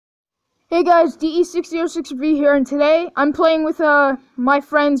Hey guys, DE606V here, and today I'm playing with my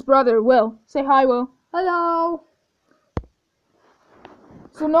friend's brother, Will. Say hi, Will. Hello.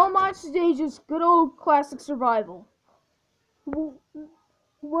 So no mods today, just good old classic survival.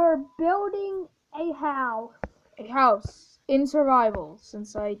 We're building a house. A house in survival,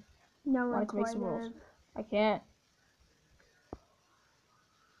 since I No wanted to make some rules. recorded. I can't.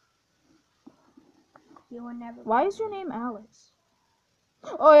 You will never. Why is your name Alex?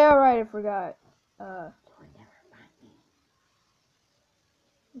 Oh yeah, right, I forgot.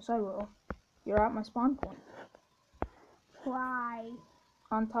 Yes, I will. You're at my spawn point. Try.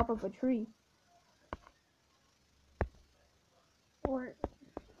 On top of a tree. Or.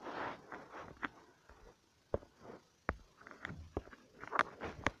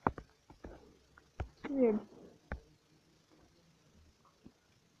 Weird.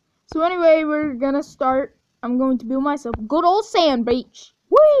 So anyway, we're gonna start. I'm going to build myself a good old sand beach.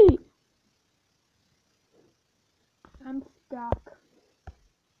 Whee! I'm stuck.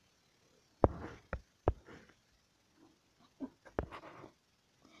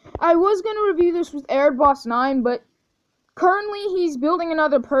 I was gonna review this with AirBoss9, but currently he's building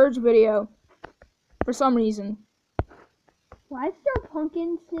another Purge video. For some reason. Why is there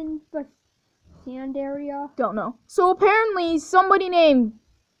pumpkins in the sand area? Don't know. So apparently somebody named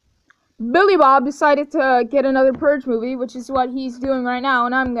Billy Bob decided to get another Purge movie, which is what he's doing right now,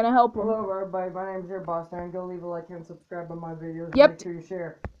 and I'm gonna help him. Hello everybody, my name is AirBoss9. Go leave a like and subscribe on my videos. Yep. Make sure you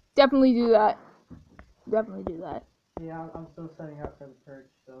share. Definitely do that. Definitely do that. Yeah, I'm still setting up for the Purge,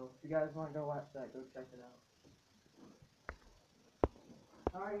 so if you guys want to go watch that, go check it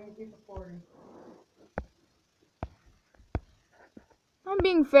out. Alright, you can keep recording. I'm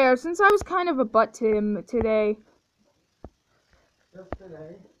being fair, since I was kind of a butt to him today. Just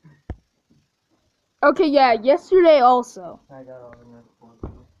today. Okay, yeah, yesterday also. I got all the notes.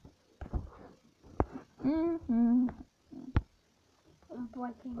 Mm-hmm. I'm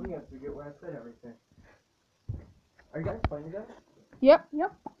breaking. I'm gonna forget where I said everything. Are you guys playing together? Yep.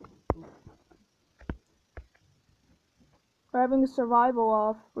 Yep. We're having a survival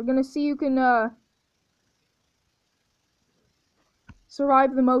off. We're gonna see who can,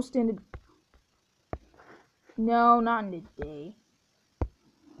 survive the most in a... No, not in a day.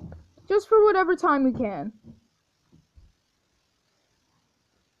 Just for whatever time we can.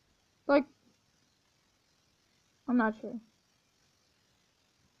 Like... I'm not sure.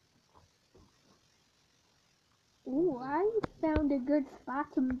 Ooh, I found a good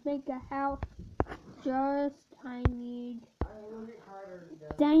spot to make a house. I need.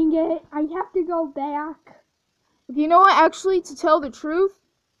 Dang it! I have to go back. You know what? Actually, to tell the truth,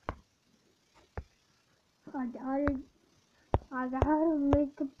 I gotta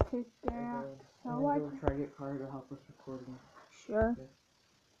make a pickaxe. So I try to get Carter to help us recording. sure.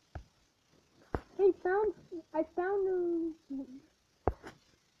 I found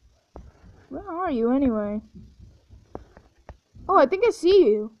Where are you anyway? Oh, I think I see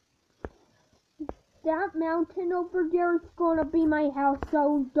you. that mountain over there is gonna be my house,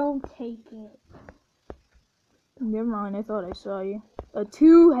 so don't take it. Never mind, I thought I saw you. A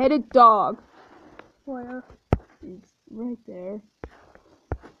two-headed dog. Where? It's right there.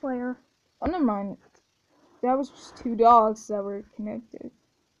 Where? Oh, never mind. That was just two dogs that were connected.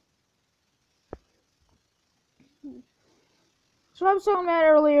 So I was talking about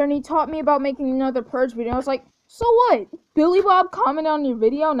earlier, and he taught me about making another Purge video. I was like, so what? Billy Bob commented on your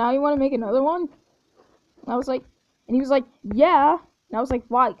video, now you want to make another one? And I was like, and he was like, yeah. And I was like,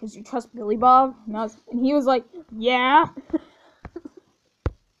 why? Because you trust Billy Bob? And he was like, yeah.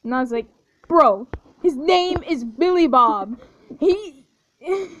 And I was like, bro, his name is Billy Bob.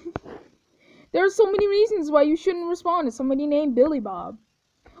 There are so many reasons why you shouldn't respond to somebody named Billy Bob.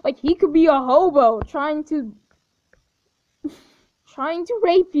 Like, he could be a hobo trying to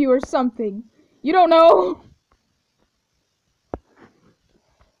rape you or something. You don't know.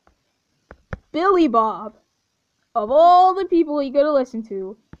 Billy Bob. Of all the people he could have listened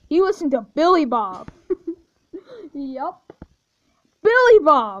to, he listened to Billy Bob. Yup. Billy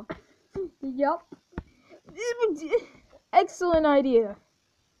Bob. Yup. Excellent idea.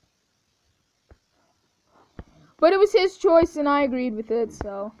 But it was his choice and I agreed with it,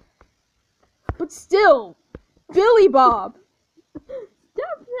 so. But still, Billy Bob.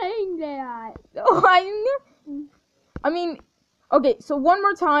 Stop saying that. Oh, I mean, okay, so one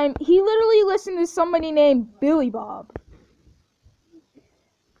more time. He literally listened to somebody named Billy Bob.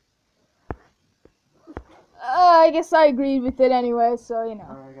 I guess I agreed with it anyway, so, you know.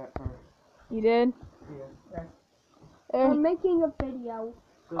 Alright, I got Carter. You did? Yeah. I'm making a video.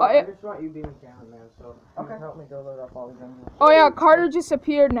 So Oh, yeah. I just want you being a cameraman, so you can help me go load up all these engines. Oh yeah, Carter just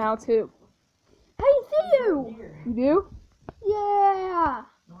appeared now too. do. You do? Yeah.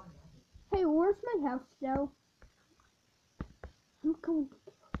 Hey, where's my house though? I'm coming.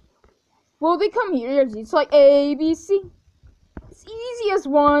 Well, they come here. It's like A, B, C. It's easy as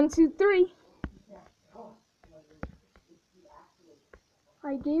 1, 2, 3.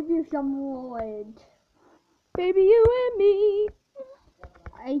 I gave you some wood. Baby, you and me.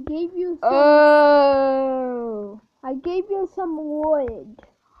 I gave you some. Oh. I gave you some wood.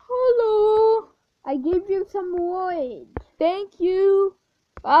 Hello. I gave you some wood. Thank you.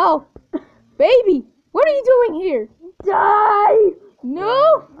 Oh. Baby, what are you doing here? Die!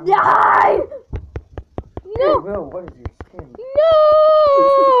 No. Die! Hey, No. Will, what is your skin?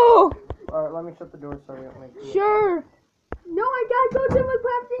 No. Alright, let me shut the door so I don't make you. Sure. No, I gotta go to my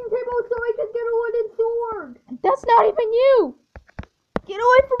crafting table so I can get a wooden sword. That's not even you. Get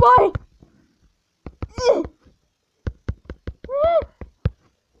away from my.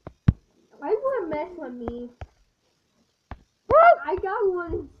 I wouldn't mess with me. I got a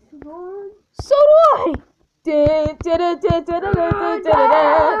wooden sword. So do I.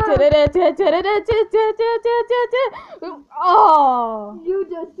 Oh, You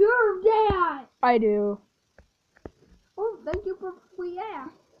deserve that. I do. Oh, thank you for free ass.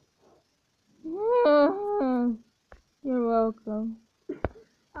 You're welcome.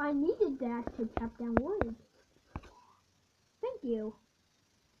 I needed that to chop down wood. Thank you.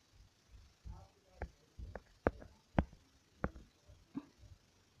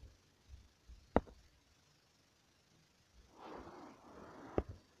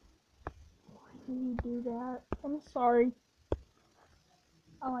 Why did you do that? I'm sorry.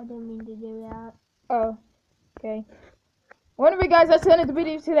 Oh, I didn't mean to do that. Oh, okay. One of you guys that's ended the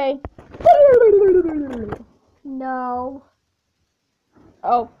video today. No.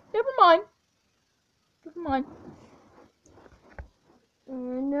 Oh, never mind. Never mind.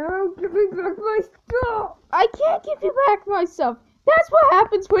 No, give me back my stuff. I can't give you back my stuff. That's what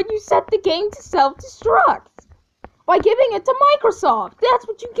happens when you set the game to self-destruct. By giving it to Microsoft. That's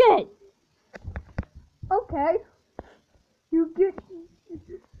what you get. Okay.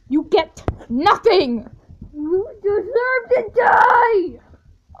 You get nothing. You deserve to die.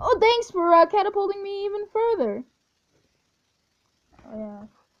 Oh, thanks for catapulting me even further. Oh, yeah.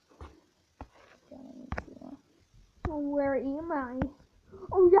 Where am I?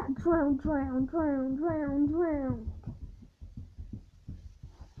 Oh yeah, drown, drown, drown, drown, drown.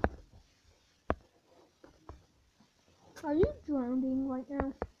 Are you drowning right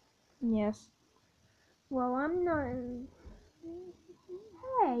now? Yes. Well, I'm not.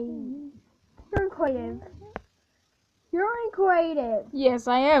 Hey, you're creative. You're uncreative. Yes,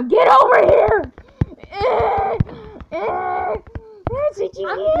 I am. Get over here!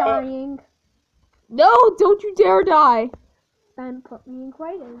 I'm dying. No, don't you dare die. Then put me in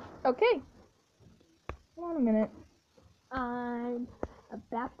creative. Okay. Hold on a minute. I'm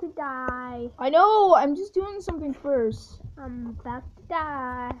about to die. I know, I'm just doing something first. I'm about to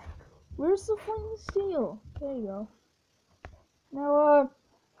die. Where's the flint steel? There you go. Now,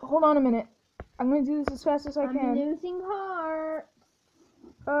 hold on a minute. I'm gonna do this as fast as I I'm can. losing heart.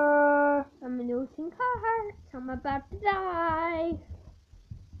 I'm losing heart. I'm about to die.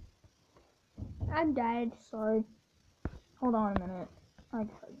 I'm dead. Sorry. Hold on a minute. I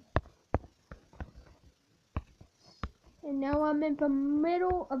got it. And now I'm in the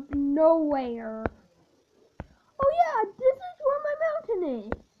middle of nowhere. Oh yeah, this is where my mountain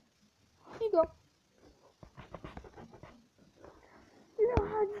is. Here you go. You know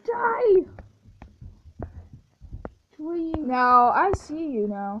how to die. Please. Now, I see you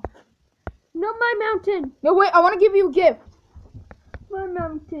now. No, my mountain. No, wait, I want to give you a gift. My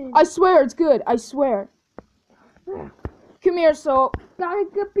mountain. I swear, it's good. I swear. Come here, so. Gotta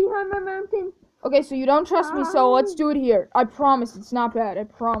get behind my mountain. Okay, so you don't trust me, so let's do it here. I promise it's not bad. I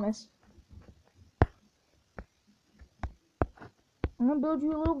promise. I'm gonna build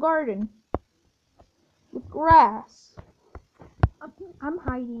you a little garden. With grass. I'm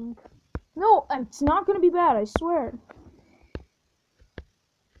hiding. No, it's not gonna be bad, I swear.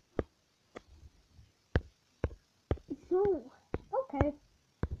 So, okay.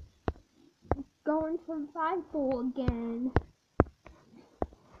 Going survival again.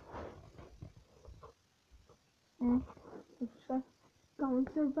 Going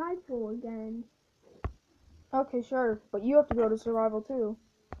survival again. Okay, sure, but you have to go to survival too.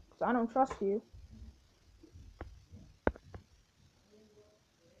 Because I don't trust you.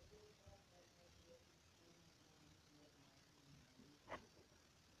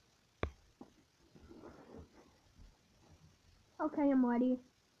 Okay, I'm ready.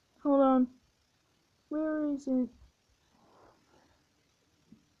 Hold on. Where is it?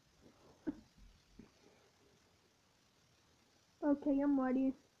 Okay, I'm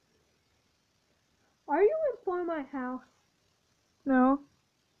ready. Are you in front of my house? No.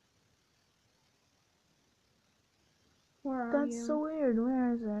 Where are That's you? so weird.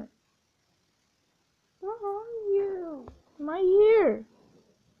 Where is it? Where are you? I'm right here.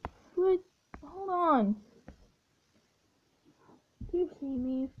 Wait, hold on. Do you see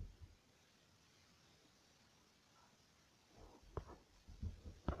me?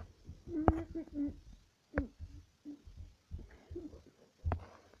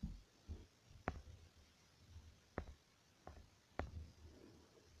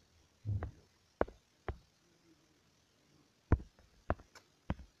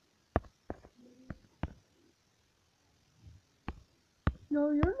 No,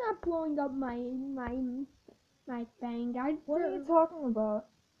 you're not blowing up my thing. What are you talking about?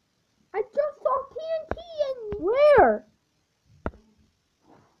 I just saw TNT and Where?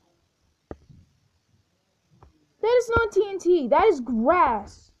 That is not TNT. That is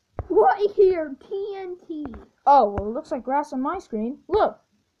grass. what here? TNT. Oh, well, it looks like grass on my screen. Look.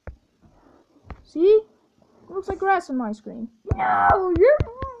 See? It looks like grass on my screen.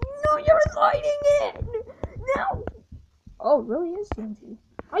 No, you're lighting it. No. Oh, it really is TNT.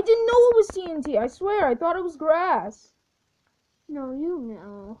 I didn't know it was TNT. I swear, I thought it was grass. No, you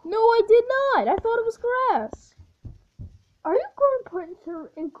know. No, I did not. I thought it was grass. Are you going to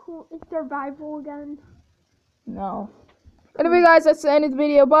put in survival again? No. Anyway, guys, that's the end of the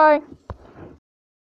video. Bye.